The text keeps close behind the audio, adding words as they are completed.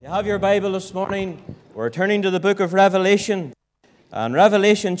Have your Bible this morning. We're turning to the book of Revelation. And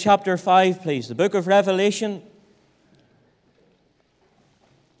Revelation chapter 5, please. The book of Revelation.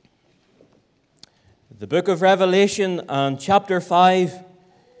 The book of Revelation and chapter 5.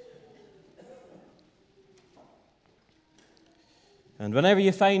 And whenever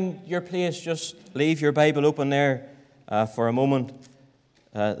you find your place, just leave your Bible open there for a moment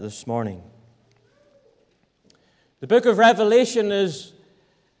this morning. The book of Revelation is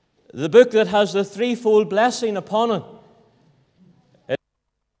the book that has the threefold blessing upon it.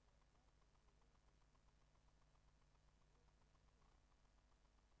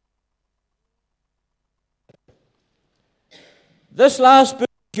 This last book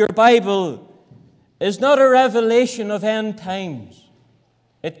of your Bible is not a revelation of end times.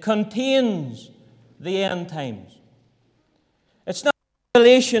 It contains the end times. It's not a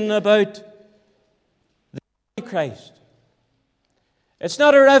revelation about the Christ. It's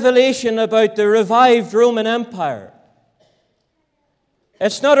not a revelation about the revived Roman Empire.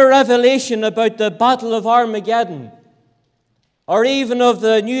 It's not a revelation about the Battle of Armageddon or even of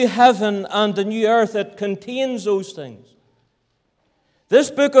the new heaven and the new earth. It contains those things. This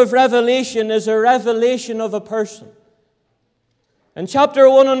book of Revelation is a revelation of a person. In chapter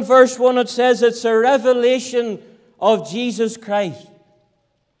 1 and verse 1 it says it's a revelation of Jesus Christ.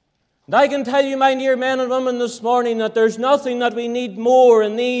 And I can tell you, my dear men and women, this morning that there's nothing that we need more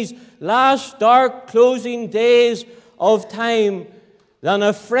in these last dark closing days of time than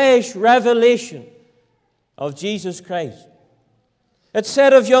a fresh revelation of Jesus Christ. It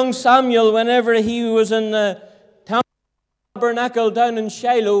said of young Samuel whenever he was in the tabernacle down in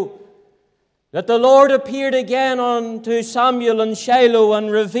Shiloh that the Lord appeared again unto Samuel in Shiloh and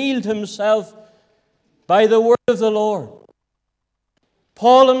revealed himself by the word of the Lord.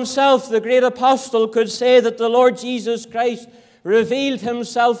 Paul himself, the great apostle, could say that the Lord Jesus Christ revealed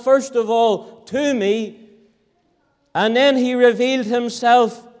himself first of all to me, and then he revealed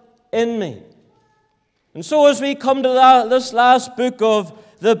himself in me. And so as we come to this last book of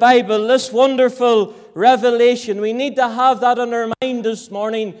the Bible, this wonderful revelation, we need to have that in our mind this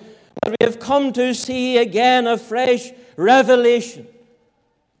morning, that we have come to see again a fresh revelation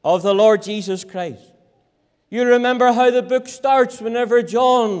of the Lord Jesus Christ. You remember how the book starts whenever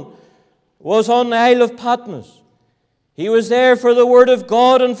John was on the Isle of Patmos. He was there for the Word of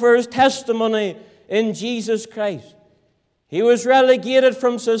God and for his testimony in Jesus Christ. He was relegated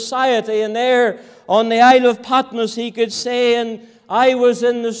from society, and there on the Isle of Patmos he could say, "And I was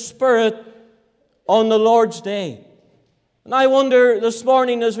in the Spirit on the Lord's day." And I wonder this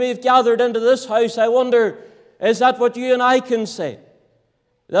morning as we've gathered into this house, I wonder, is that what you and I can say?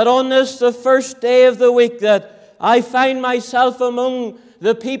 That on this, the first day of the week, that I find myself among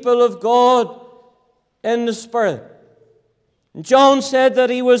the people of God in the Spirit. And John said that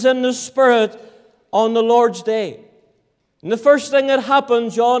he was in the Spirit on the Lord's day. And the first thing that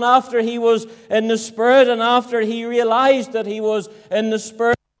happened, John, after he was in the Spirit and after he realized that he was in the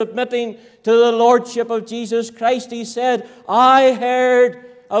Spirit, submitting to the Lordship of Jesus Christ, he said, "I heard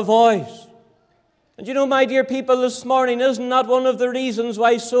a voice." And you know, my dear people, this morning, isn't that one of the reasons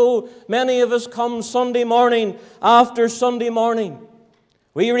why so many of us come Sunday morning after Sunday morning?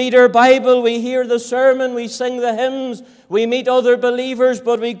 We read our Bible, we hear the sermon, we sing the hymns, we meet other believers,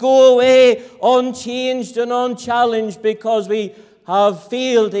 but we go away unchanged and unchallenged because we have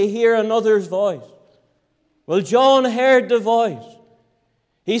failed to hear another's voice. Well, John heard the voice.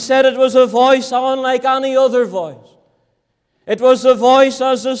 He said it was a voice unlike any other voice. It was a voice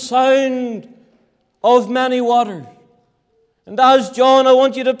as the sound of many waters. And as John, I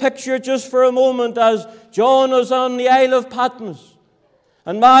want you to picture it just for a moment, as John was on the Isle of Patmos,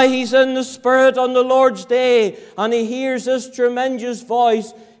 and now he's in the Spirit on the Lord's day, and he hears this tremendous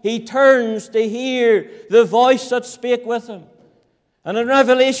voice. He turns to hear the voice that spake with him. And in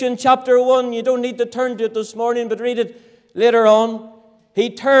Revelation chapter 1, you don't need to turn to it this morning, but read it later on.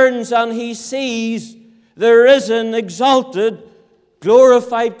 He turns and he sees the risen, exalted,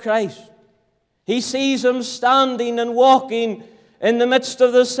 glorified Christ. He sees him standing and walking in the midst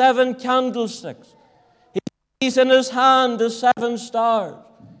of the 7 candlesticks. He sees in his hand the 7 stars.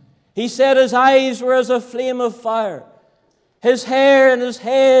 He said his eyes were as a flame of fire. His hair and his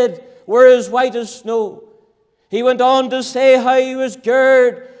head were as white as snow. He went on to say how he was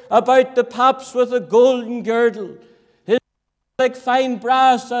girded about the paps with a golden girdle. His like fine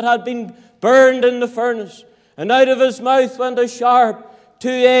brass that had been burned in the furnace. And out of his mouth went a sharp,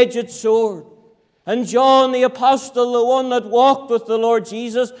 2-edged sword. And John the apostle, the one that walked with the Lord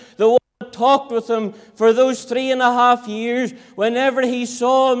Jesus, the one that talked with him for those 3.5 years, whenever he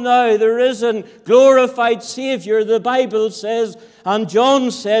saw him now, the risen, glorified Savior, the Bible says, and John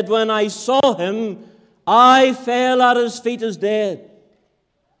said, when I saw him, I fell at his feet as dead.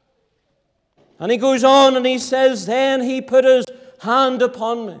 And he goes on and he says, then he put his hand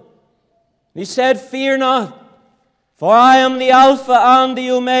upon me. He said, fear not, for I am the Alpha and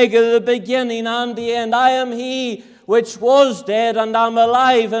the Omega, the beginning and the end. I am he which was dead and am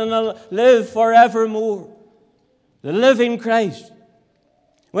alive and will live forevermore. The living Christ.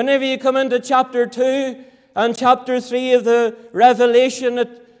 Whenever you come into chapter 2 and chapter 3 of the Revelation,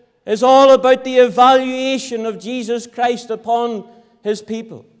 it is all about the evaluation of Jesus Christ upon his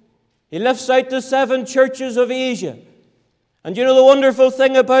people. He lifts out the 7 churches of Asia. And you know the wonderful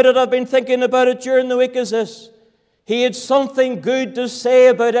thing about it, I've been thinking about it during the week, is this. He had something good to say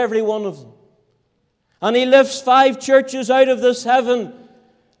about every one of them. And he lifts 5 churches out of the 7,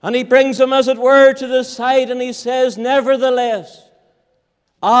 and he brings them, as it were, to the side, and he says, nevertheless,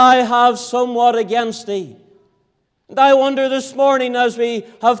 I have somewhat against thee. And I wonder this morning, as we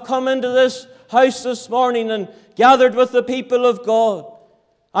have come into this house this morning and gathered with the people of God,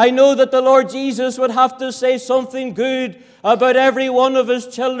 I know that the Lord Jesus would have to say something good about every one of his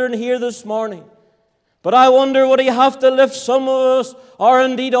children here this morning. But I wonder, would he have to lift some of us, or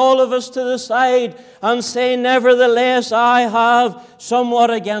indeed all of us, to the side and say, nevertheless, I have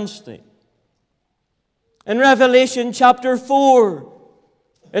somewhat against thee. In Revelation chapter 4,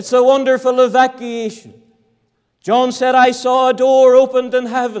 it's a wonderful evacuation. John said, I saw a door opened in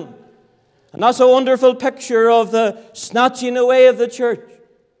heaven. And that's a wonderful picture of the snatching away of the church.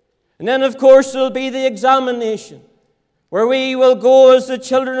 And then, of course, there'll be the examination, where we will go as the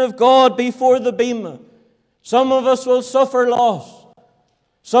children of God before the bema. Some of us will suffer loss.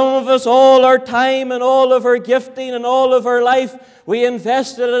 Some of us, all our time and all of our gifting and all of our life, we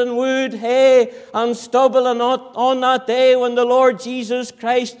invested in wood, hay, and stubble. And on that day when the Lord Jesus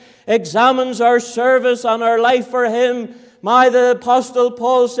Christ examines our service and our life for him, the Apostle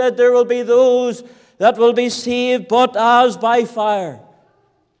Paul said there will be those that will be saved, but as by fire.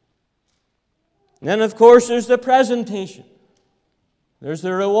 And then, of course, there's the presentation. There's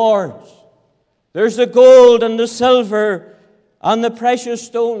the rewards. There's the gold and the silver and the precious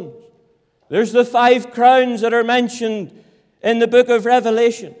stones. There's the 5 crowns that are mentioned in the book of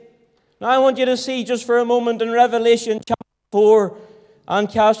Revelation. Now, I want you to see just for a moment in Revelation chapter 4 and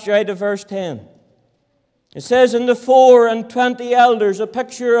cast your eye to verse 10. It says, in the 24 elders, a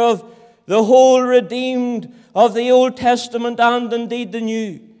picture of the whole redeemed of the Old Testament and indeed the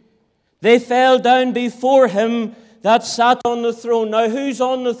New. They fell down before him that sat on the throne. Now, who's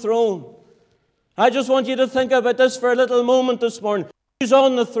on the throne? I just want you to think about this for a little moment this morning. Who's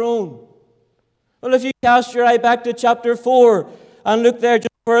on the throne? Well, if you cast your eye back to chapter 4 and look there just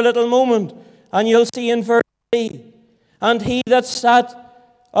for a little moment, and you'll see in verse 3, and he that sat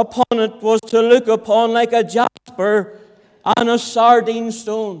upon it was to look upon like a jasper and a sardine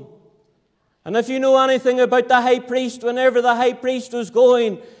stone. And if you know anything about the high priest, whenever the high priest was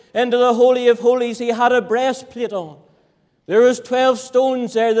going into the Holy of Holies, he had a breastplate on. There was 12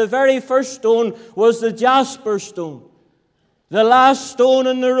 stones there. The very first stone was the jasper stone. The last stone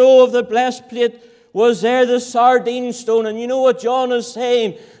in the row of the breastplate was there, the sardine stone. And you know what John is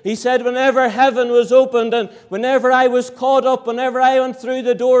saying? He said, whenever heaven was opened and whenever I was caught up, whenever I went through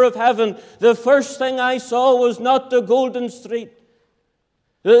the door of heaven, the first thing I saw was not the golden street.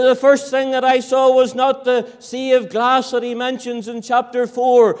 The first thing that I saw was not the sea of glass that he mentions in chapter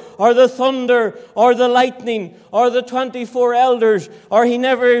 4, or the thunder, or the lightning, or the 24 elders, or he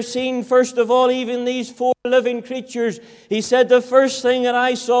never seen, first of all, even these 4 living creatures. He said, the first thing that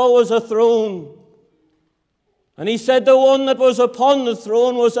I saw was a throne. And he said the one that was upon the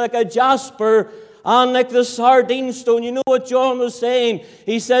throne was like a jasper and like the sardine stone. You know what John was saying?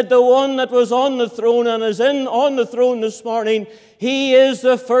 He said the one that was on the throne and is on the throne this morning, he is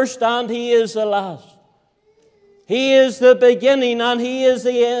the first and he is the last. He is the beginning and he is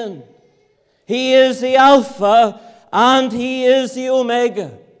the end. He is the Alpha and he is the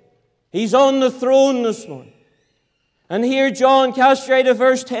Omega. He's on the throne this morning. And here John, cast right to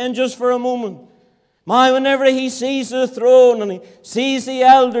verse 10 just for a moment. Whenever he sees the throne and he sees the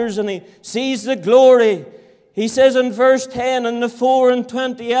elders and he sees the glory, he says in verse 10, and the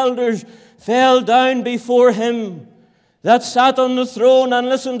 24 elders fell down before him that sat on the throne, and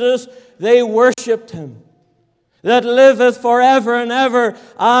listen to this, they worshipped him that liveth forever and ever,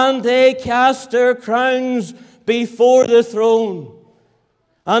 and they cast their crowns before the throne.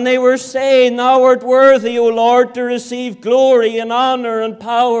 And they were saying, thou art worthy, O Lord, to receive glory and honor and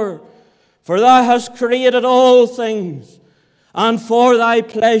power, for thou hast created all things, and for thy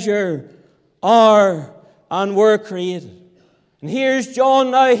pleasure are and were created. And here's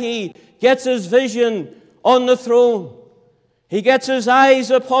John now. He gets his vision on the throne. He gets his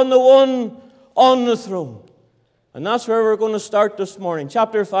eyes upon the one on the throne. And that's where we're going to start this morning.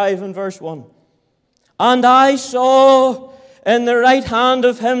 Chapter 5 and verse 1. And I saw in the right hand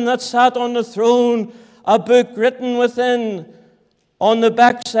of him that sat on the throne a book written within, on the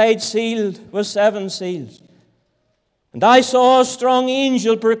backside sealed with 7 seals. And I saw a strong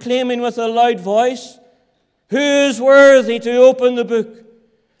angel proclaiming with a loud voice, Who is worthy to open the book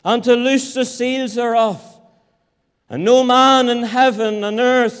and to loose the seals thereof? And no man in heaven and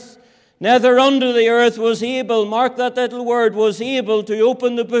earth, neither under the earth, was able, mark that little word, was able to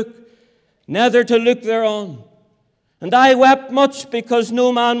open the book, neither to look thereon. And I wept much because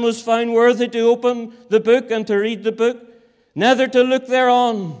no man was found worthy to open the book and to read the book, neither to look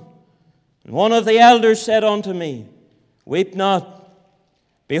thereon. And one of the elders said unto me, Weep not.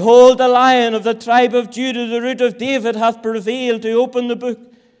 Behold, the Lion of the tribe of Judah, the root of David, hath prevailed to open the book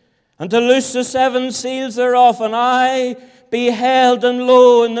and to loose the 7 seals thereof. And I beheld, and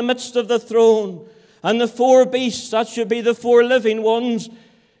lo, in the midst of the throne, and the 4 beasts, that should be the 4 living ones,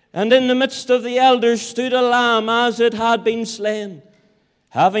 and in the midst of the elders stood a lamb as it had been slain,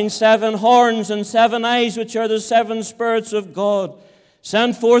 having 7 horns and 7 eyes, which are the 7 spirits of God,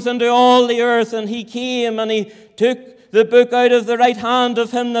 sent forth into all the earth. And he came, and he took the book out of the right hand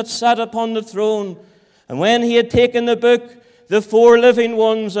of him that sat upon the throne. And when he had taken the book, the 4 living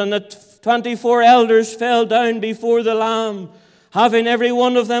ones and the 24 elders fell down before the Lamb, having every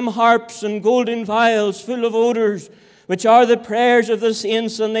one of them harps and golden vials full of odors, which are the prayers of the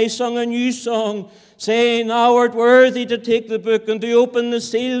saints. And they sung a new song, saying, Thou art worthy to take the book and to open the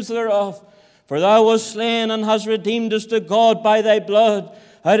seals thereof. For thou wast slain and hast redeemed us to God by thy blood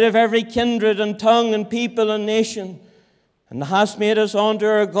out of every kindred and tongue and people and nation, and hast made us unto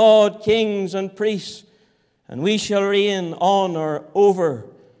our God kings and priests, and we shall reign on or over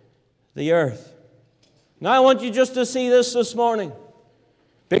the earth. Now I want you just to see this morning,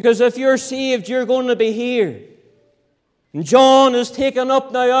 because if you're saved, you're going to be here. And John is taken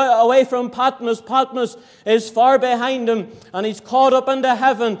up now away from Patmos. Patmos is far behind him, and he's caught up into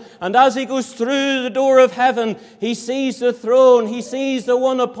heaven. And as he goes through the door of heaven, he sees the throne. He sees the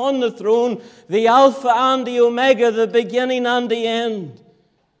one upon the throne, the Alpha and the Omega, the beginning and the end.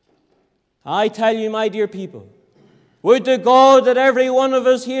 I tell you, my dear people, would to God that every one of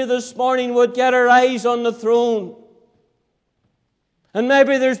us here this morning would get our eyes on the throne. And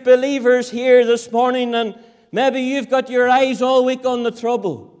maybe there's believers here this morning, and maybe you've got your eyes all week on the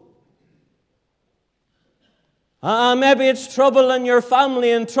trouble. Maybe it's trouble in your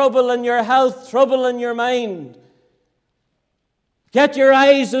family and trouble in your health, trouble in your mind. Get your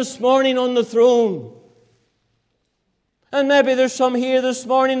eyes this morning on the throne. And maybe there's some here this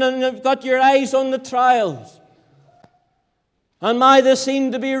morning and you've got your eyes on the trials. And they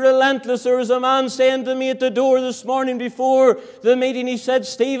seem to be relentless. There was a man saying to me at the door this morning before the meeting, he said,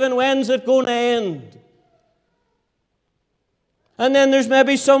 Stephen, when's it going to end? And then there's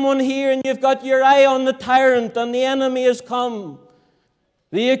maybe someone here and you've got your eye on the tyrant and the enemy has come,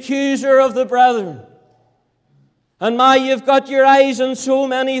 the accuser of the brethren. And you've got your eyes on so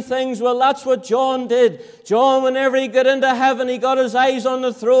many things. Well, that's what John did. John, whenever he got into heaven, he got his eyes on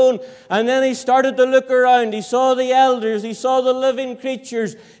the throne, and then he started to look around. He saw the elders, he saw the living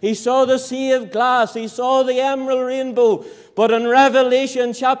creatures, he saw the sea of glass, he saw the emerald rainbow. But in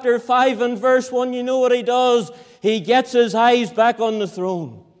Revelation chapter 5 and verse 1, you know what he does? He gets his eyes back on the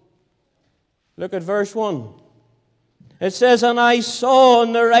throne. Look at verse 1. It says, And I saw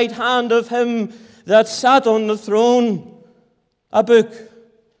in the right hand of him that sat on the throne a book.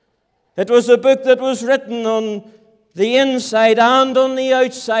 It was a book that was written on the inside and on the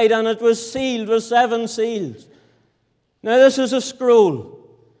outside, and it was sealed with 7 seals. Now this is a scroll.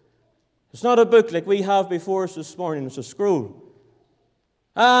 It's not a book like we have before us this morning. It's a scroll.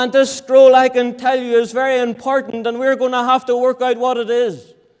 And this scroll, I can tell you, is very important, and we're going to have to work out what it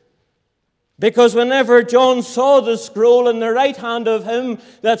is. Because whenever John saw the scroll in the right hand of him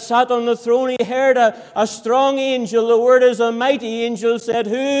that sat on the throne, he heard a strong angel, the word is a mighty angel, said,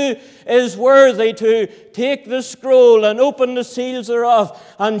 Who is worthy to take the scroll and open the seals thereof?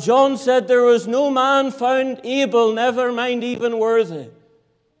 And John said, There was no man found able, never mind even worthy.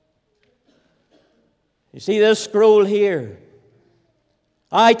 You see this scroll here?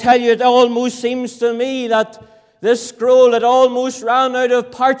 I tell you, it almost seems to me that this scroll had almost ran out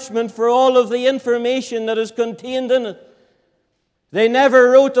of parchment for all of the information that is contained in it. They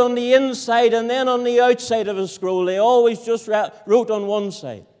never wrote on the inside and then on the outside of a scroll. They always just wrote on one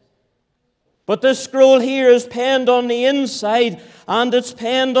side. But this scroll here is penned on the inside and it's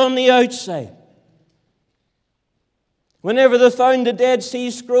penned on the outside. Whenever they found the Dead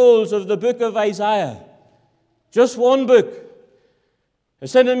Sea Scrolls of the book of Isaiah, just one book,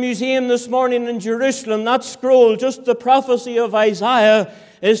 it's in a museum this morning in Jerusalem. That scroll, just the prophecy of Isaiah,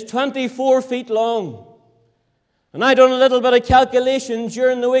 is 24 feet long. And I done a little bit of calculation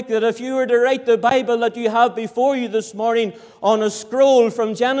during the week that if you were to write the Bible that you have before you this morning on a scroll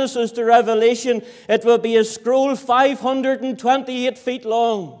from Genesis to Revelation, it will be a scroll 528 feet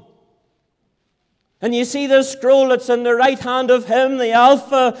long. And you see this scroll that's in the right hand of Him, the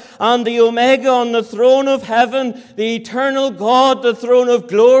Alpha and the Omega, on the throne of heaven, the eternal God, the throne of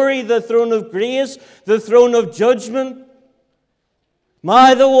glory, the throne of grace, the throne of judgment.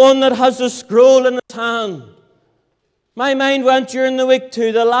 The one that has the scroll in his hand. My mind went during the week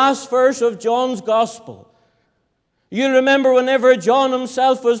to the last verse of John's Gospel. You remember whenever John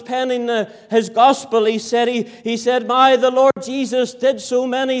himself was penning his Gospel, he said, the Lord Jesus did so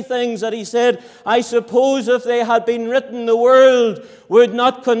many things that he said, I suppose if they had been written, the world would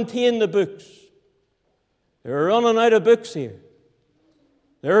not contain the books. They're running out of books here.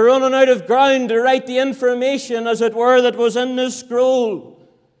 They're running out of ground to write the information, as it were, that was in this scroll.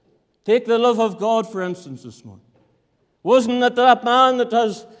 Take the love of God, for instance, this morning. Wasn't it that man that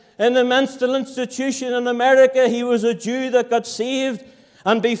was in the mental institution in America? He was a Jew that got saved,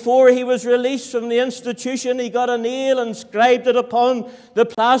 and before he was released from the institution, he got a nail and inscribed it upon the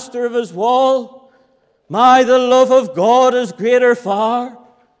plaster of his wall. The love of God is greater far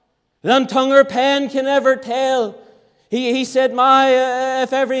than tongue or pen can ever tell. He said,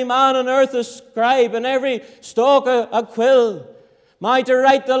 if every man on earth a scribe and every stalk a quill, to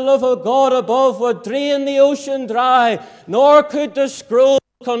write the love of God above would drain the ocean dry, nor could the scroll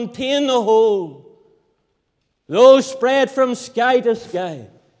contain the whole, though spread from sky to sky.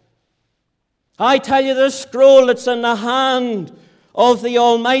 I tell you, this scroll that's in the hand of the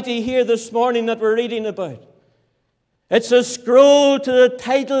Almighty here this morning that we're reading about, it's a scroll to the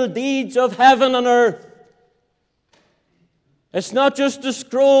title deeds of heaven and earth. It's not just a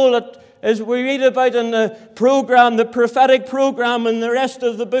scroll that, as we read about in the program, the prophetic program and the rest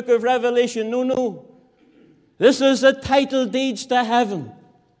of the book of Revelation. No. This is the title deeds to heaven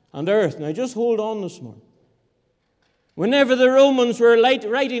and earth. Now just hold on this morning. Whenever the Romans were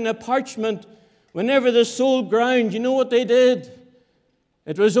writing a parchment, whenever they sold ground, you know what they did?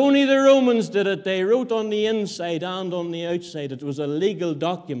 It was only the Romans did it. They wrote on the inside and on the outside. It was a legal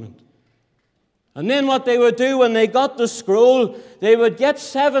document. And then what they would do when they got the scroll, they would get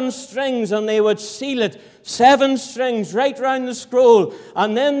 7 strings and they would seal it, 7 strings right round the scroll.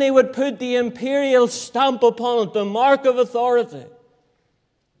 And then they would put the imperial stamp upon it, the mark of authority.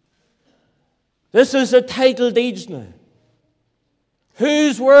 This is the title deeds now.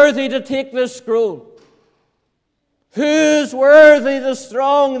 Who's worthy to take this scroll? Who's worthy? The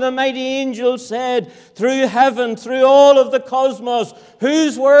strong, the mighty angel said, through heaven, through all of the cosmos.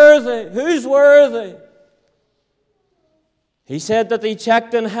 Who's worthy? Who's worthy? He said that he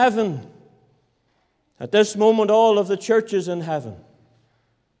checked in heaven. At this moment, all of the churches in heaven.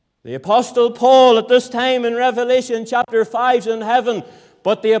 The Apostle Paul at this time in Revelation chapter 5 is in heaven.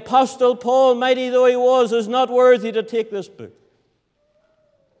 But the Apostle Paul, mighty though he was, is not worthy to take this book.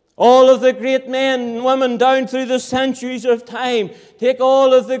 All of the great men and women down through the centuries of time, take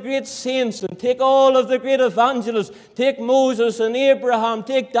all of the great saints and take all of the great evangelists, take Moses and Abraham,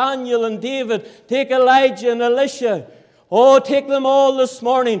 take Daniel and David, take Elijah and Elisha. Oh, take them all this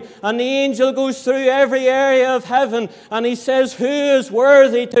morning. And the angel goes through every area of heaven and he says, who is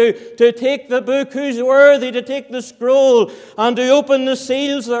worthy to take the book? Who's worthy to take the scroll and to open the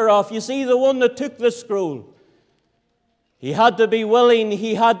seals thereof? You see, the one that took the scroll, he had to be willing,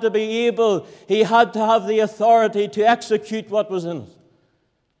 he had to be able, he had to have the authority to execute what was in it.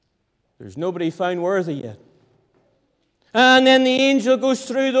 There's nobody found worthy yet. And then the angel goes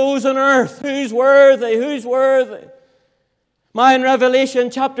through those on earth. Who's worthy? Who's worthy? In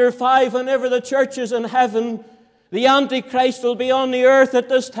Revelation chapter 5, whenever the church is in heaven, the Antichrist will be on the earth at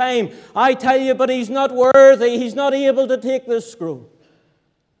this time. I tell you, but he's not worthy. He's not able to take this scroll.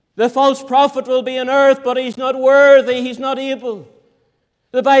 The false prophet will be on earth, but he's not worthy, he's not able.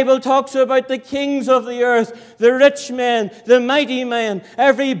 The Bible talks about the kings of the earth, the rich men, the mighty men,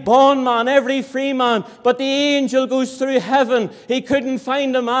 every bondman, every free man. But the angel goes through heaven. He couldn't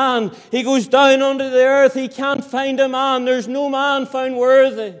find a man. He goes down onto the earth. He can't find a man. There's no man found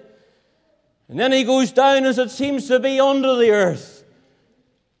worthy. And then he goes down, as it seems to be, under the earth.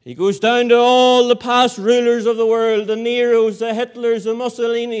 He goes down to all the past rulers of the world, the Neros, the Hitlers, the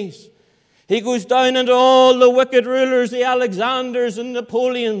Mussolinis. He goes down into all the wicked rulers, the Alexanders and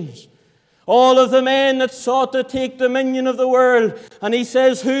Napoleons. all of the men that sought to take dominion of the world. And he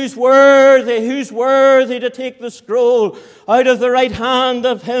says, who's worthy to take the scroll out of the right hand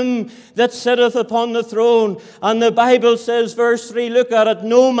of him that sitteth upon the throne? And the Bible says, verse 3, look at it,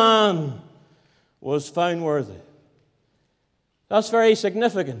 no man was found worthy. That's very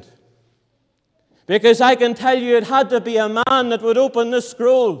significant. Because I can tell you it had to be a man that would open this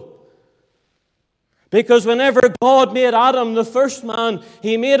scroll. Because whenever God made Adam, the first man,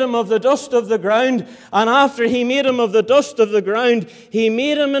 he made him of the dust of the ground. And after he made him of the dust of the ground, he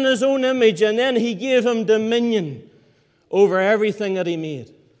made him in his own image. And then he gave him dominion over everything that he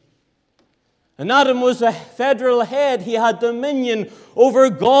made. And Adam was the federal head. He had dominion over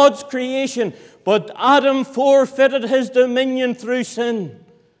God's creation. But Adam forfeited his dominion through sin.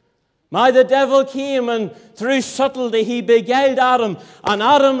 The devil came, and through subtlety he beguiled Adam. And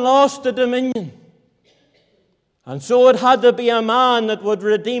Adam lost the dominion. And so it had to be a man that would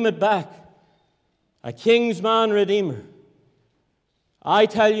redeem it back. A king's man redeemer. I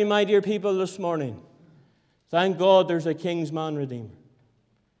tell you, my dear people, this morning, thank God there's a king's man redeemer.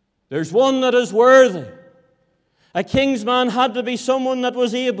 There's one that is worthy. A king's man had to be someone that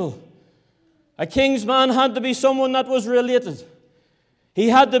was able. A king's man had to be someone that was related. He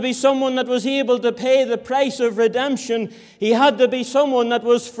had to be someone that was able to pay the price of redemption. He had to be someone that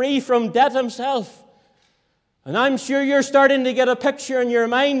was free from debt himself. And I'm sure you're starting to get a picture in your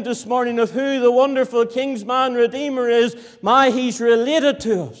mind this morning of who the wonderful king's man redeemer is. He's related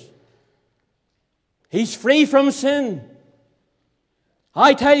to us. He's free from sin.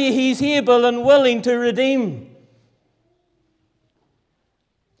 I tell you, he's able and willing to redeem.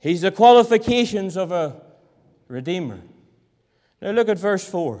 He's the qualifications of a redeemer. Now look at verse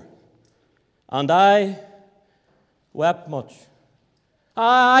 4. And I wept much.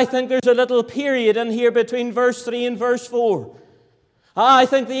 I think there's a little period in here between verse 3 and verse 4. I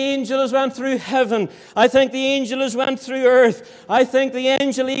think the angel has went through heaven. I think the angel has went through earth. I think the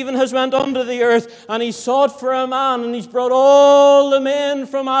angel even has went under the earth, and he sought for a man, and he's brought all the men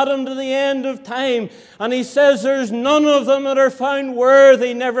from Adam to the end of time. And he says there's none of them that are found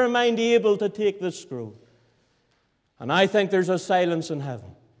worthy, never mind able to take the scroll. And I think there's a silence in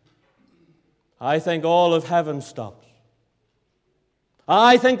heaven. I think all of heaven stops.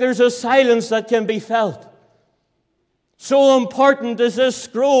 I think there's a silence that can be felt. So important is this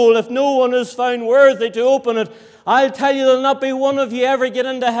scroll. If no one is found worthy to open it, I'll tell you there'll not be one of you ever get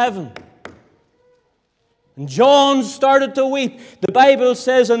into heaven. And John started to weep. The Bible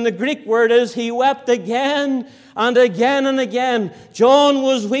says, and the Greek word is, he wept again and again and again. John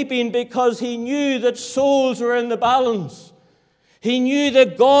was weeping because he knew that souls were in the balance. He knew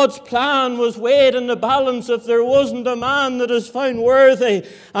that God's plan was weighed in the balance. If there wasn't a man that is found worthy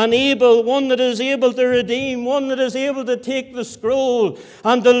and able, one that is able to redeem, one that is able to take the scroll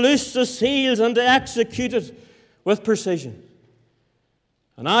and to loose the seals and to execute it with precision.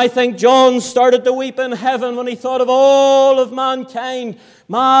 And I think John started to weep in heaven when he thought of all of mankind.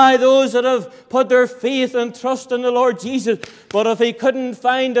 Those that have put their faith and trust in the Lord Jesus. But if he couldn't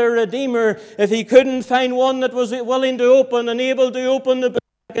find a Redeemer, if he couldn't find one that was willing to open and able to open the book,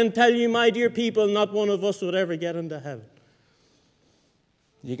 I can tell you, my dear people, not one of us would ever get into heaven.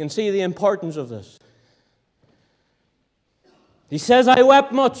 You can see the importance of this. He says, I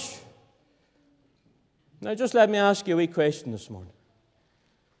wept much. Now just let me ask you a wee question this morning.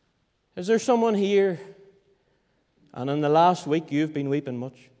 Is there someone here, and in the last week you've been weeping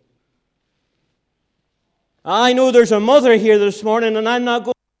much? I know there's a mother here this morning, and I'm not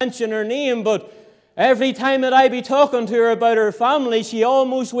going to mention her name, but every time that I be talking to her about her family, she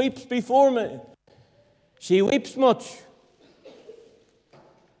almost weeps before me. She weeps much.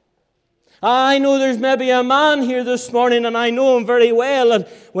 I know there's maybe a man here this morning, and I know him very well, and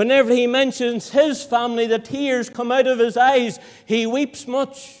whenever he mentions his family, the tears come out of his eyes. He weeps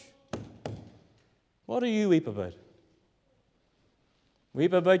much. What do you weep about?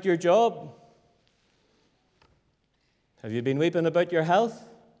 Weep about your job? Have you been weeping about your health?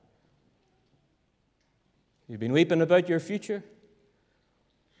 You've been weeping about your future?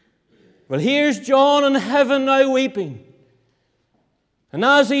 Well, here's John in heaven now weeping. And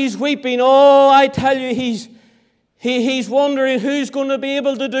as he's weeping, I tell you, he's wondering who's going to be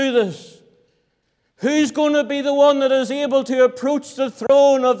able to do this. Who's going to be the one that is able to approach the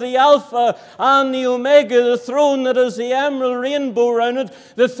throne of the Alpha and the Omega, the throne that has the emerald rainbow around it,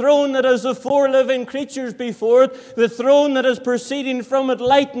 the throne that has the four living creatures before it, the throne that is proceeding from it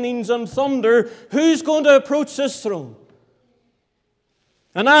lightnings and thunder? Who's going to approach this throne?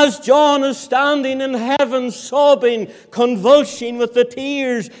 And as John is standing in heaven, sobbing, convulsing with the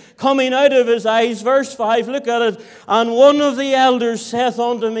tears coming out of his eyes, verse 5, look at it. And one of the elders saith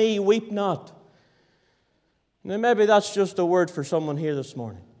unto me, Weep not. Now maybe that's just a word for someone here this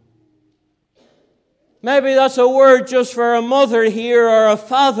morning. Maybe that's a word just for a mother here, or a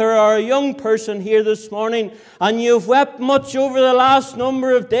father, or a young person here this morning, and you've wept much over the last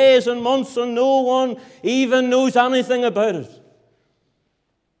number of days and months, and no one even knows anything about it.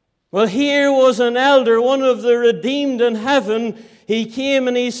 Well, here was an elder, one of the redeemed in heaven. He came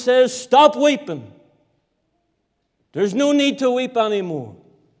and he says, Stop weeping. There's no need to weep anymore.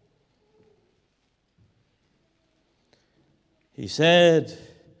 He said,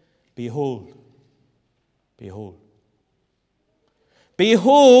 Behold. Behold.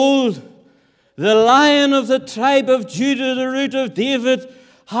 Behold, the Lion of the tribe of Judah, the Root of David,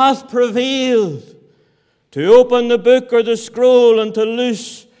 hath prevailed to open the book or the scroll and to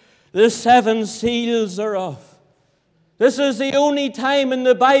loose the 7 seals thereof. This is the only time in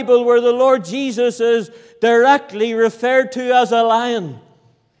the Bible where the Lord Jesus is directly referred to as a lion.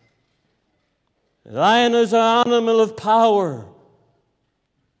 The lion is an animal of power.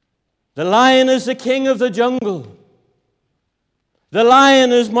 The lion is the king of the jungle. The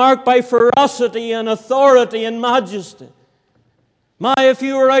lion is marked by ferocity and authority and majesty. If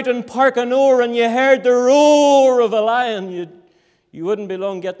you were out in Parkanore and you heard the roar of a lion, you wouldn't be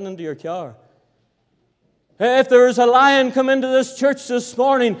long getting into your car. If there was a lion come into this church this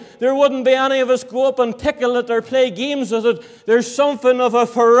morning, there wouldn't be any of us go up and tickle it or play games with it. There's something of a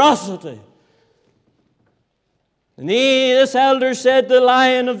ferocity. And this elder said, the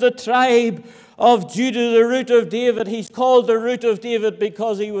Lion of the tribe of Judah, the Root of David. He's called the Root of David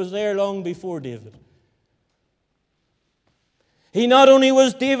because he was there long before David. He not only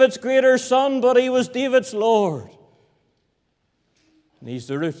was David's greater son, but he was David's Lord. And he's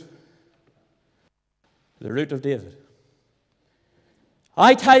the Root of David.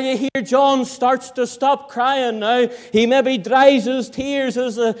 I tell you here, John starts to stop crying now. He maybe dries his tears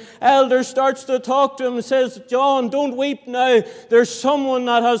as the elder starts to talk to him and says, John, don't weep now. There's someone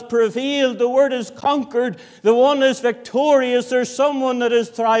that has prevailed. The word is conquered. The one is victorious. There's someone that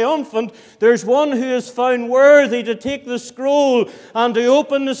is triumphant. There's one who is found worthy to take the scroll and to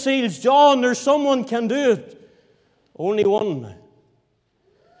open the seals. John, there's someone can do it. Only one now.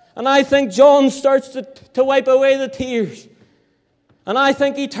 And I think John starts to wipe away the tears. And I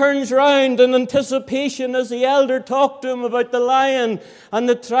think he turns round in anticipation as the elder talked to him about the lion and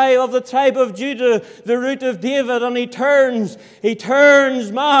the tribe of Judah, the Root of David, and he turns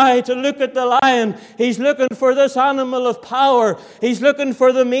to look at the lion. He's looking for this animal of power. He's looking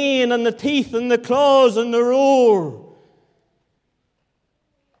for the mane and the teeth and the claws and the roar.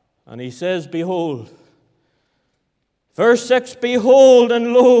 And he says, Behold. Verse 6, Behold,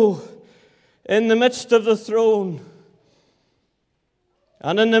 and lo, in the midst of the throne,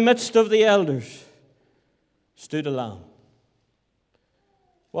 and in the midst of the elders stood a lamb.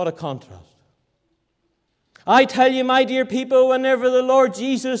 What a contrast. I tell you, my dear people, whenever the Lord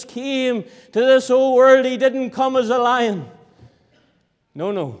Jesus came to this old world, he didn't come as a lion.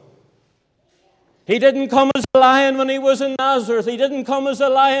 No. He didn't come as a lion when he was in Nazareth. He didn't come as a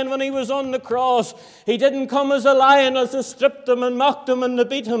lion when he was on the cross. He didn't come as a lion as they stripped him and mocked him and they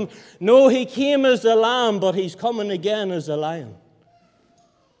beat him. No, he came as a lamb, but he's coming again as a lion.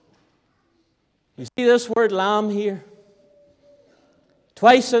 You see this word lamb here?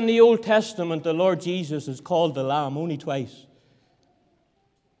 Twice in the Old Testament, the Lord Jesus is called the lamb, only twice.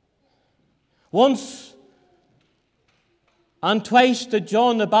 Once and twice did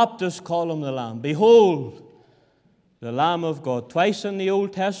John the Baptist call him the lamb. Behold, the Lamb of God. Twice in the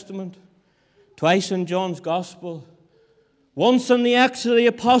Old Testament, twice in John's Gospel. Once in the Acts of the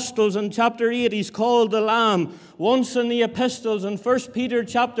Apostles in chapter 8, he's called the Lamb. Once in the epistles in 1 Peter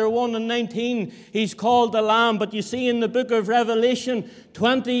chapter 1 and 19, he's called the Lamb. But you see in the book of Revelation,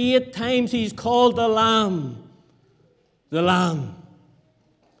 28 times he's called the Lamb. The Lamb.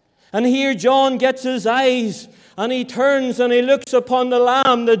 And here John gets his eyes and he turns and he looks upon the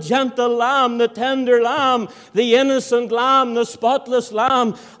Lamb, the gentle Lamb, the tender Lamb, the innocent Lamb, the spotless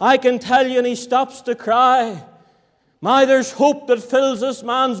Lamb. I can tell you, and he stops to cry. There's hope that fills this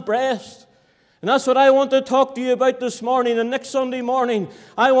man's breast. And that's what I want to talk to you about this morning. And next Sunday morning,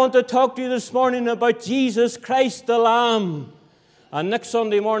 I want to talk to you this morning about Jesus Christ the Lamb. And next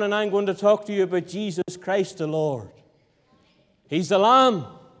Sunday morning, I'm going to talk to you about Jesus Christ the Lord. He's the Lamb.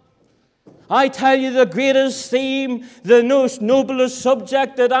 I tell you, the greatest theme, the most noblest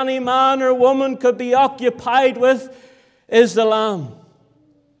subject that any man or woman could be occupied with is the Lamb.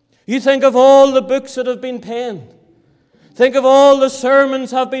 You think of all the books that have been penned. Think of all the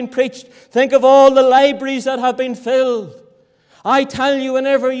sermons have been preached. Think of all the libraries that have been filled. I tell you,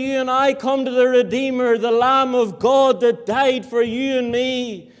 whenever you and I come to the Redeemer, the Lamb of God that died for you and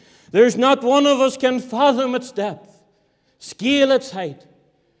me, there's not one of us can fathom its depth, scale its height,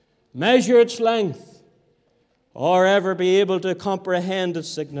 measure its length, or ever be able to comprehend its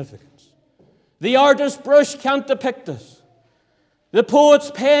significance. The artist's brush can't depict it. The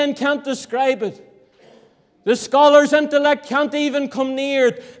poet's pen can't describe it. The scholar's intellect can't even come near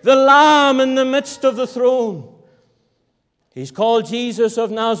it. The Lamb in the midst of the throne. He's called Jesus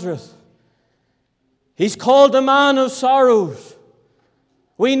of Nazareth. He's called the man of sorrows.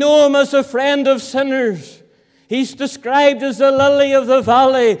 We know him as a friend of sinners. He's described as the lily of the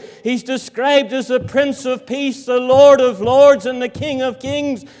valley. He's described as the Prince of Peace, the Lord of lords, and the King of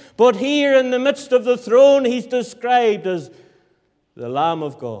kings. But here in the midst of the throne, he's described as the Lamb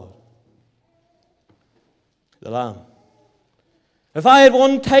of God. The Lamb. If I had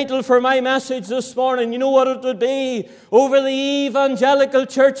one title for my message this morning, you know what it would be? Over the evangelical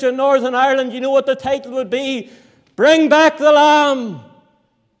church in Northern Ireland, you know what the title would be? Bring back the Lamb.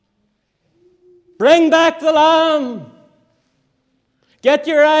 Bring back the Lamb. Get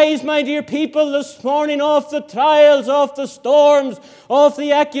your eyes, my dear people, this morning off the trials, off the storms, off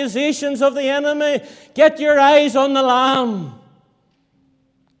the accusations of the enemy. Get your eyes on the Lamb.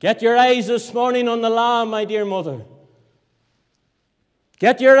 Get your eyes this morning on the Lamb, my dear mother.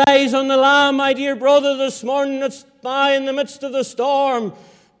 Get your eyes on the Lamb, my dear brother, this morning that's nigh in the midst of the storm.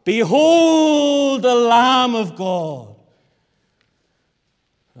 Behold the Lamb of God.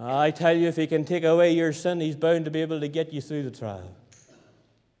 I tell you, if he can take away your sin, he's bound to be able to get you through the trial.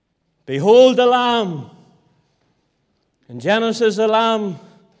 Behold the Lamb. In Genesis, the Lamb,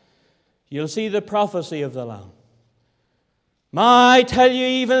 you'll see the prophecy of the Lamb. I tell you,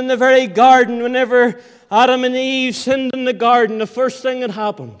 even in the very garden, whenever Adam and Eve sinned in the garden, the first thing that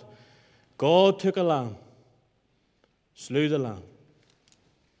happened, God took a lamb, slew the lamb.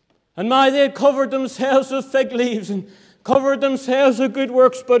 And they had covered themselves with fig leaves and covered themselves with good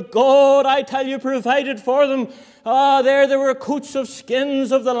works, but God, I tell you, provided for them. There were coats of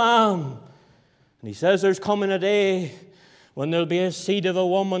skins of the lamb. And he says there's coming a day when there'll be a seed of a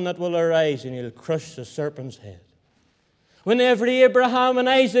woman that will arise and he'll crush the serpent's head. Whenever Abraham and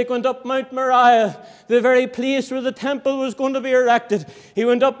Isaac went up Mount Moriah, the very place where the temple was going to be erected, he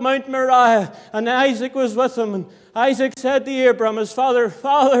went up Mount Moriah, and Isaac was with him. And Isaac said to Abraham, his father,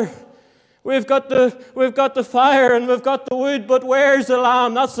 Father, we've got the fire and we've got the wood, but where's the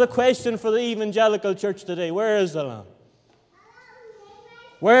lamb? That's the question for the evangelical church today. Where is the lamb?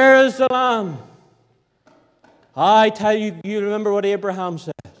 Where is the lamb? I tell you, you remember what Abraham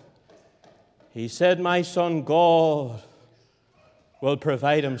said. He said, my son, God will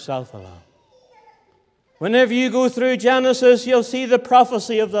provide himself a lamb. Whenever you go through Genesis, you'll see the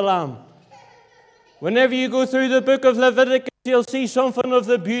prophecy of the lamb. Whenever you go through the book of Leviticus, you'll see something of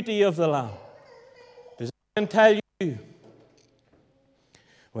the beauty of the lamb. Because I can tell you,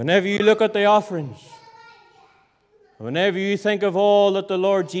 whenever you look at the offerings, whenever you think of all that the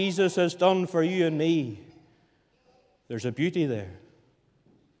Lord Jesus has done for you and me, there's a beauty there.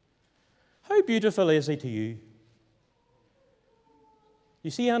 How beautiful is he to you? You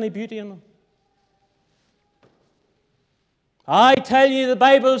see any beauty in him? I tell you, the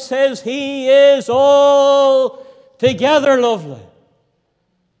Bible says he is altogether lovely.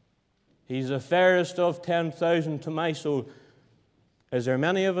 He's the fairest of 10,000 to my soul. Is there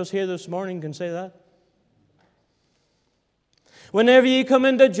many of us here this morning can say that? Whenever you come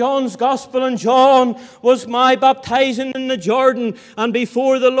into John's Gospel, and John was baptizing in the Jordan, and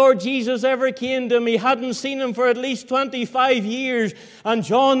before the Lord Jesus ever came to him, he hadn't seen him for at least 25 years, and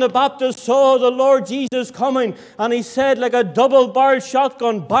John the Baptist saw the Lord Jesus coming, and he said, like a double-barreled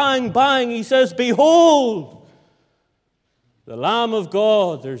shotgun, bang, bang, he says, behold, the Lamb of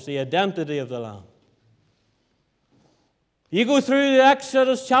God. There's the identity of the Lamb. You go through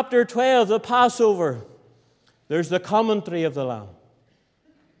Exodus chapter 12, the Passover. There's the commentary of the Lamb.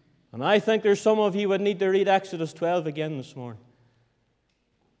 And I think there's some of you would need to read Exodus 12 again this morning.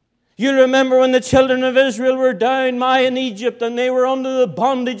 You remember when the children of Israel were down in Egypt and they were under the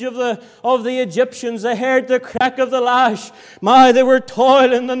bondage of the Egyptians. They heard the crack of the lash. They were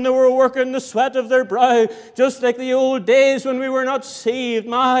toiling and they were working the sweat of their brow, just like the old days when we were not saved.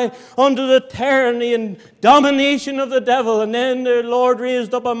 Under the tyranny and domination of the devil. And then the Lord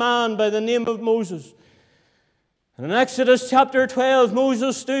raised up a man by the name of Moses. And in Exodus chapter 12,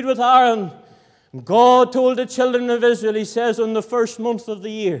 Moses stood with Aaron. And God told the children of Israel, he says, on the first month of the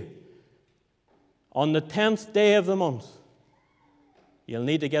year, on the 10th day of the month, you'll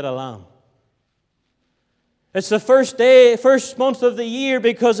need to get a lamb. It's the first month of the year,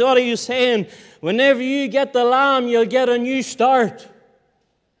 because what are you saying? Whenever you get the lamb, you'll get a new start.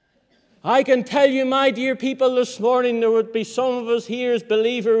 I can tell you, my dear people, this morning there would be some of us here as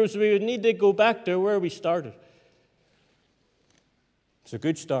believers, we would need to go back to where we started. It's a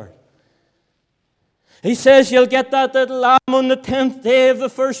good start. He says you'll get that little lamb on the 10th day of the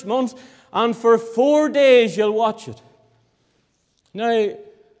first month, and for 4 days you'll watch it. Now,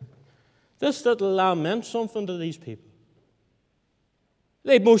 this little lamb meant something to these people.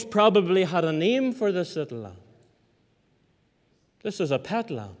 They most probably had a name for this little lamb. This is a pet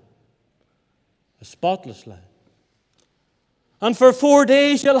lamb, a spotless lamb. And for 4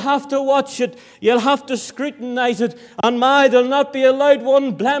 days you'll have to watch it. You'll have to scrutinize it. And there'll not be allowed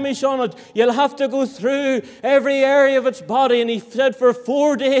one blemish on it. You'll have to go through every area of its body. And he said for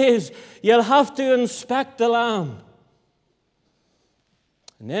 4 days you'll have to inspect the lamb.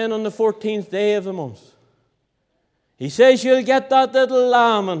 And then on the 14th day of the month, he says you'll get that little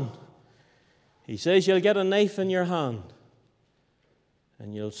lamb, and he says you'll get a knife in your hand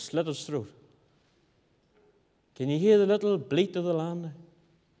and you'll slit its throat. Can you hear the little bleat of the lamb now?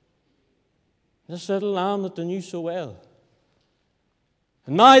 This little lamb that they knew so well.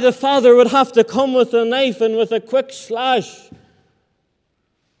 And now the father would have to come with a knife, and with a quick slash,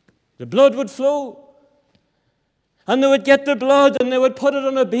 the blood would flow. And they would get the blood, and they would put it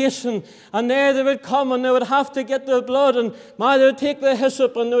on a basin, and there they would come, and they would have to get the blood, and they would take the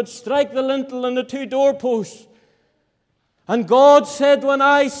hyssop, and they would strike the lintel and the 2 doorposts. And God said, when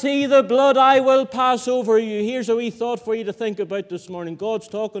I see the blood, I will pass over you. Here's a wee thought for you to think about this morning. God's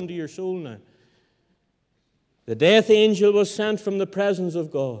talking to your soul now. The death angel was sent from the presence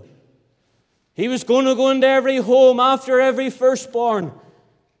of God. He was going to go into every home after every firstborn.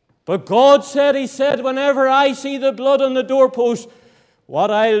 But God said, he said, whenever I see the blood on the doorpost, what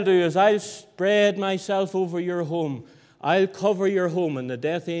I'll do is I'll spread myself over your home. I'll cover your home, and the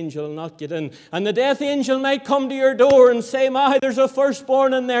death angel will not get in. And the death angel might come to your door and say, there's a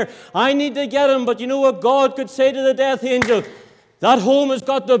firstborn in there. I need to get him. But you know what God could say to the death angel? That home has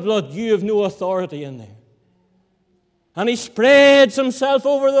got the blood. You have no authority in there. And he spreads himself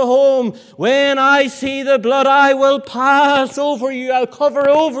over the home. When I see the blood, I will pass over you. I'll cover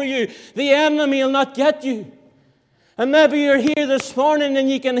over you. The enemy will not get you. And maybe you're here this morning and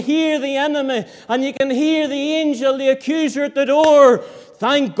you can hear the enemy, and you can hear the angel, the accuser at the door.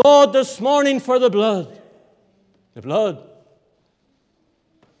 Thank God this morning for the blood. The blood.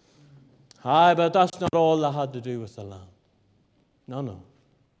 But that's not all they had to do with the lamb. No.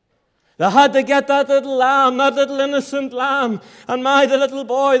 They had to get that little lamb, that little innocent lamb. And the little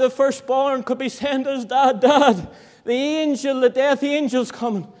boy, the firstborn, could be saying to his dad, Dad, the death angel's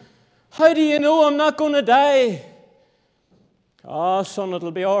coming. How do you know I'm not going to die? Oh, son, it'll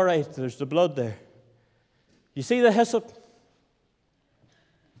be all right. There's the blood there. You see the hyssop?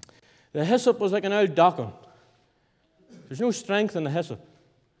 The hyssop was like an old docking. There's no strength in the hyssop.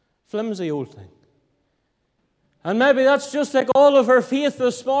 Flimsy old thing. And maybe that's just like all of our faith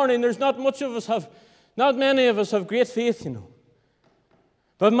this morning. There's not many of us have great faith, you know.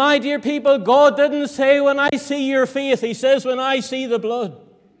 But my dear people, God didn't say, when I see your faith. He says, when I see the blood.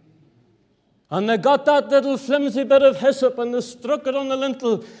 And they got that little flimsy bit of hyssop, and they struck it on the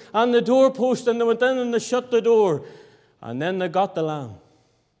lintel and the doorpost, and they went in and they shut the door. And then they got the lamb.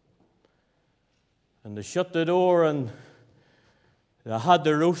 And they shut the door, and they had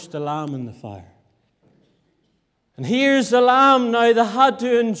to roast the lamb in the fire. And here's the lamb now. They had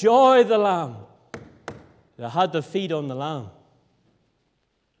to enjoy the lamb. They had to feed on the lamb.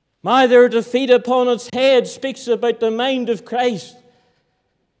 Their defeat upon its head speaks about the mind of Christ.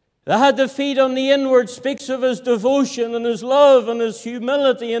 They had to feed on the inward, speaks of his devotion and his love and his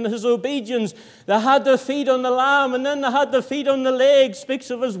humility and his obedience. They had to feed on the lamb, and then they had to feed on the leg,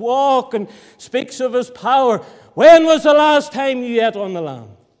 speaks of his walk and speaks of his power. When was the last time you ate on the lamb?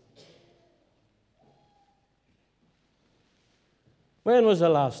 When was the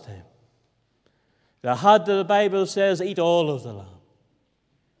last time? They had to, the Bible says, eat all of the lamb.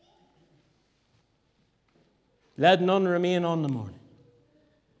 Let none remain on the morning.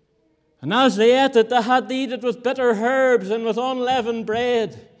 And as they ate it, they had to eat it with bitter herbs and with unleavened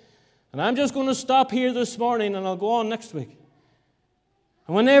bread. And I'm just going to stop here this morning, and I'll go on next week.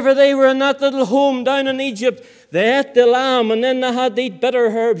 And whenever they were in that little home down in Egypt, they ate the lamb, and then they had to eat bitter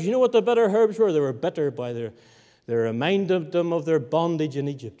herbs. You know what the bitter herbs were? They were bitter by they reminded them of their bondage in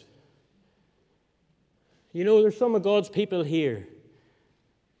Egypt. You know, there's some of God's people here,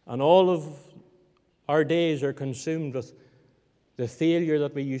 and all of our days are consumed with the failure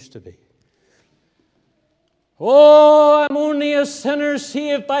that we used to be. Oh, I'm only a sinner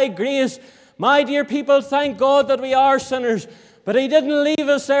saved by grace. My dear people, thank God that we are sinners. But He didn't leave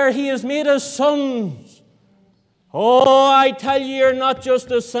us there. He has made us sons. Oh, I tell you, you're not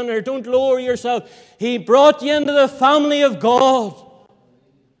just a sinner. Don't lower yourself. He brought you into the family of God.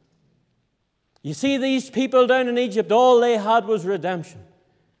 You see, these people down in Egypt, all they had was redemption.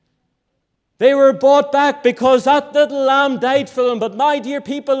 They were bought back because that little lamb died for them. But my dear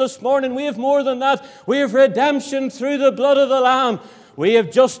people, this morning, we have more than that. We have redemption through the blood of the Lamb. We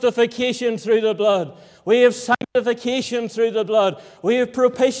have justification through the blood. We have sanctification through the blood. We have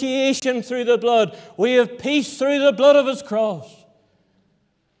propitiation through the blood. We have peace through the blood of His cross.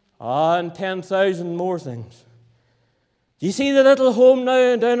 And 10,000 more things. Do you see the little home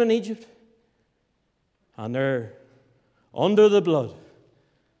now down in Egypt? And they're under the blood.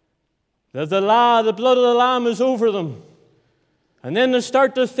 The blood of the Lamb is over them. And then they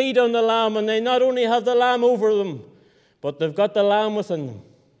start to feed on the Lamb, and they not only have the Lamb over them, but they've got the Lamb within them.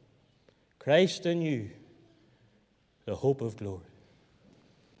 Christ in you, the hope of glory.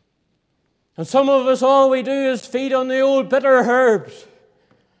 And some of us, all we do is feed on the old bitter herbs.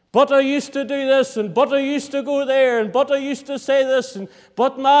 But I used to do this, and but I used to go there, and but I used to say this, and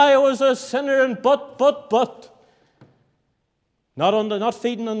but now I was a sinner, and but. Not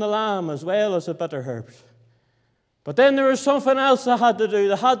feeding on the lamb as well as the bitter herbs. But then there was something else they had to do.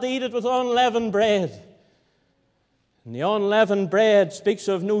 They had to eat it with unleavened bread. And the unleavened bread speaks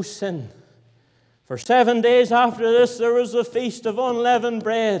of no sin. For 7 days after this, there was a feast of unleavened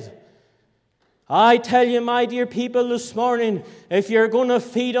bread. I tell you, my dear people, this morning, if you're going to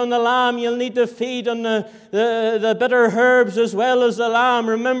feed on the lamb, you'll need to feed on the bitter herbs as well as the lamb.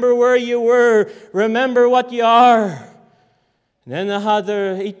 Remember where you were. Remember what you are. And then they had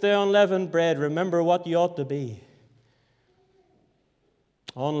to eat the unleavened bread. Remember what you ought to be.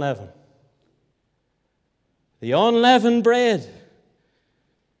 Unleavened. The unleavened bread.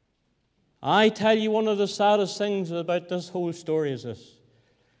 I tell you, one of the saddest things about this whole story is this.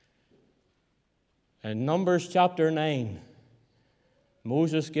 In Numbers chapter 9,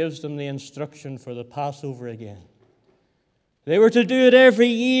 Moses gives them the instruction for the Passover again. They were to do it every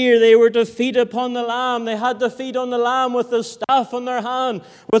year. They were to feed upon the lamb. They had to feed on the lamb with the staff on their hand,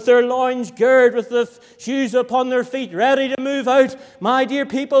 with their loins girded, with the shoes upon their feet, ready to move out. My dear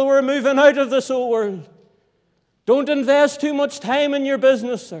people, we're moving out of this old world. Don't invest too much time in your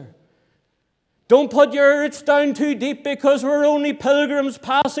business, sir. Don't put your roots down too deep, because we're only pilgrims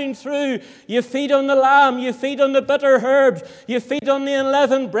passing through. You feed on the lamb, you feed on the bitter herbs, you feed on the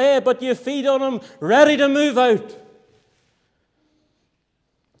unleavened bread, but you feed on them ready to move out.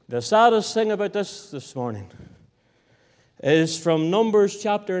 The saddest thing about this morning is from Numbers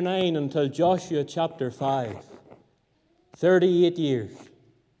chapter 9 until Joshua chapter 5. 38 years.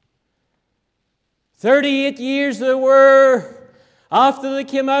 38 years there were after they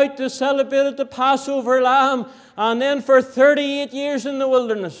came out to celebrate the Passover lamb, and then for 38 years in the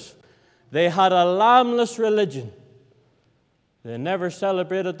wilderness, they had a lambless religion. They never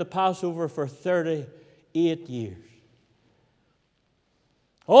celebrated the Passover for 38 years.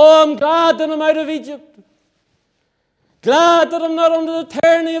 Oh, I'm glad that I'm out of Egypt. Glad that I'm not under the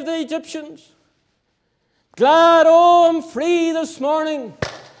tyranny of the Egyptians. Glad, oh, I'm free this morning.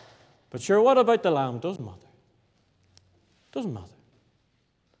 But sure, what about the lamb? It doesn't matter. It doesn't matter.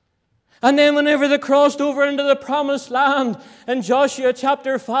 And then whenever they crossed over into the promised land in Joshua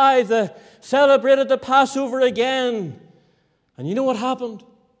chapter 5, they celebrated the Passover again. And you know what happened?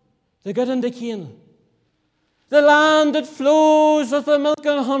 They got into Canaan. The land that flows with the milk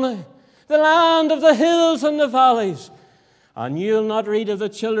and honey. The land of the hills and the valleys. And you'll not read of the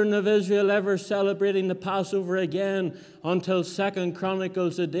children of Israel ever celebrating the Passover again until 2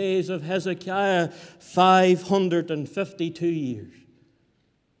 Chronicles, the days of Hezekiah, 552 years.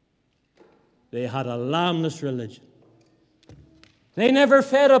 They had a lambless religion. They never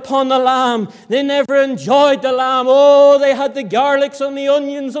fed upon the lamb. They never enjoyed the lamb. Oh, they had the garlics and the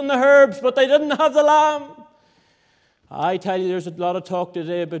onions and the herbs, but they didn't have the lamb. I tell you, there's a lot of talk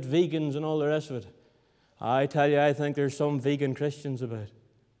today about vegans and all the rest of it. I tell you, I think there's some vegan Christians about.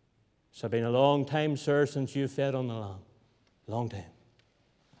 It's been a long time, sir, since you've fed on the lamb. Long time.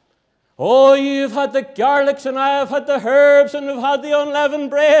 Oh, you've had the garlics and I have had the herbs and we've had the unleavened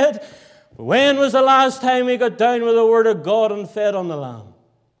bread. When was the last time we got down with the Word of God and fed on the lamb?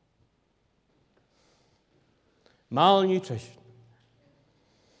 Malnutrition.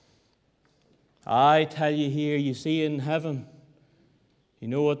 I tell you here, you see in heaven, you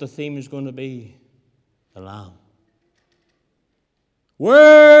know what the theme is going to be? The Lamb.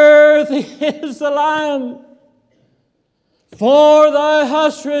 Worthy is the Lamb, for thou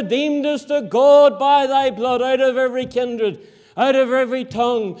hast redeemed us to God by thy blood out of every kindred out of every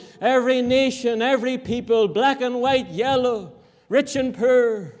tongue, every nation, every people, black and white, yellow, rich and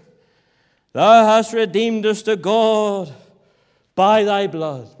poor. Thou hast redeemed us to God by thy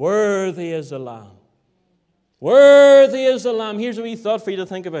blood. Worthy is the Lamb. Worthy is the Lamb. Here's a wee thought for you to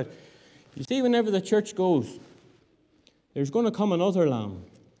think about. You see, whenever the church goes, there's going to come another lamb.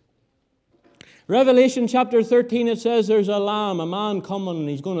 Revelation chapter 13, it says there's a lamb, a man coming, and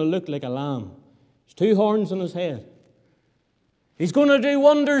he's going to look like a lamb. There's 2 horns on his head. He's going to do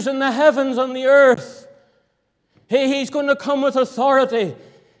wonders in the heavens and the earth. He's going to come with authority.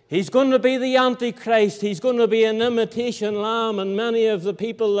 He's going to be the Antichrist. He's going to be an imitation lamb, and many of the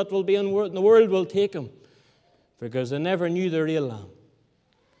people that will be in the world will take him because they never knew the real lamb.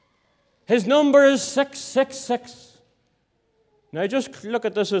 His number is 666. Now just look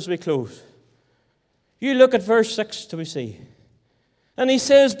at this as we close. You look at verse 6 till we see. And he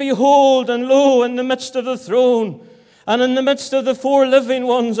says, Behold, and lo, in the midst of the throne, and in the midst of the 4 living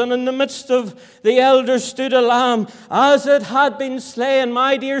ones, and in the midst of the elders stood a lamb, as it had been slain.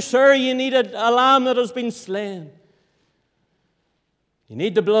 My dear sir, you need a lamb that has been slain. You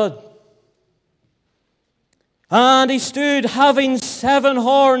need the blood. And he stood having 7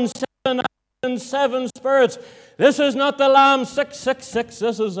 horns, 7 eyes, and 7 spirits. This is not the Lamb 666.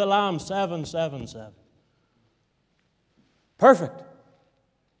 This is the Lamb 777. Perfect.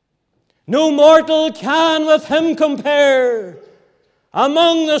 No mortal can with him compare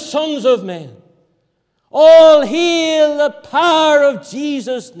among the sons of men. All hail the power of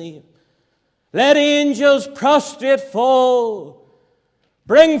Jesus' name. Let angels prostrate fall.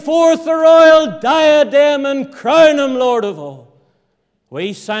 Bring forth the royal diadem and crown him Lord of all.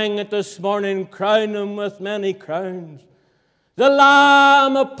 We sang it this morning, crown him with many crowns. The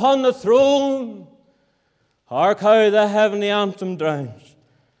Lamb upon the throne. Hark how the heavenly anthem drowns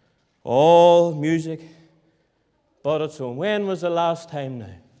all music but its own. When was the last time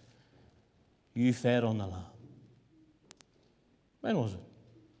now you fed on the Lamb? When was it?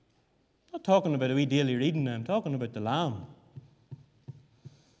 I'm not talking about a wee daily reading now. I'm talking about the Lamb.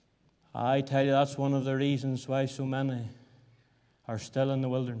 I tell you, that's one of the reasons why so many are still in the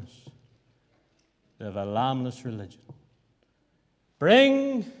wilderness. They have a lambless religion.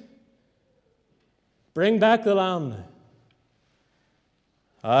 Bring back the Lamb now.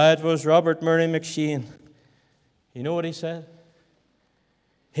 It was Robert Murray McShane. You know what he said?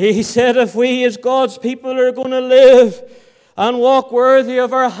 He said, if we as God's people are going to live and walk worthy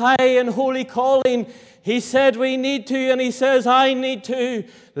of our high and holy calling, he said we need to, and he says I need to,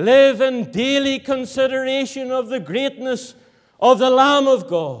 live in daily consideration of the greatness of the Lamb of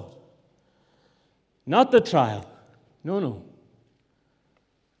God. Not the trial. No.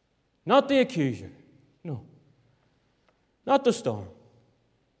 Not the accuser. No. Not the storm.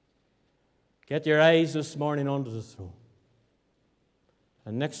 Get your eyes this morning onto the throne.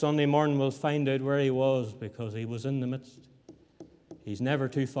 And next Sunday morning we'll find out where he was, because he was in the midst. He's never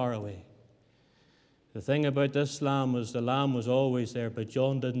too far away. The thing about this lamb was the lamb was always there, but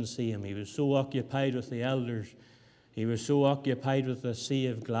John didn't see him. He was so occupied with the elders. He was so occupied with the sea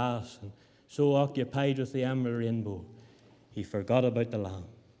of glass and so occupied with the emerald rainbow. He forgot about the lamb.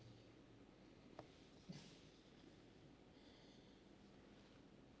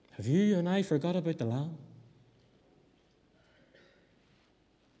 Have you and I forgot about the lamb?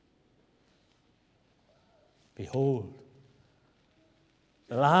 Behold,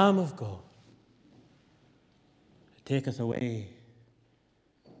 the Lamb of God, that taketh away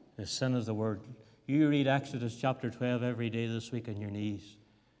the sin of the world. You read Exodus chapter 12 every day this week on your knees,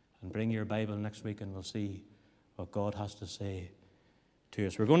 and bring your Bible next week, and we'll see what God has to say to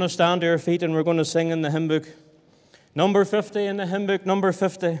us. We're going to stand to our feet and we're going to sing in the hymn book. Number 50 in the hymn book, number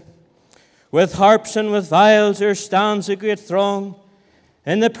 50. With harps and with viols there stands a great throng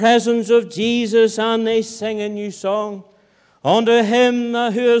in the presence of Jesus, and they sing a new song. Unto him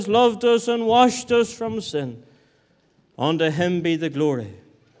who has loved us and washed us from sin, unto him be the glory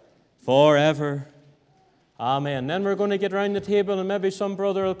forever. Amen. Then we're going to get round the table, and maybe some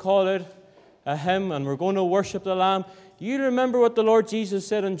brother will call out a hymn, and we're going to worship the Lamb. You remember what the Lord Jesus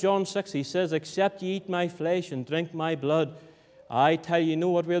said in John 6. He says, except ye eat my flesh and drink my blood. I tell you, know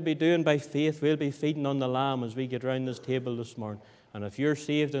what we'll be doing by faith? We'll be feeding on the Lamb as we get round this table this morning. And if you're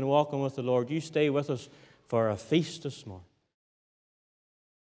saved and walking with the Lord, you stay with us for a feast this morning.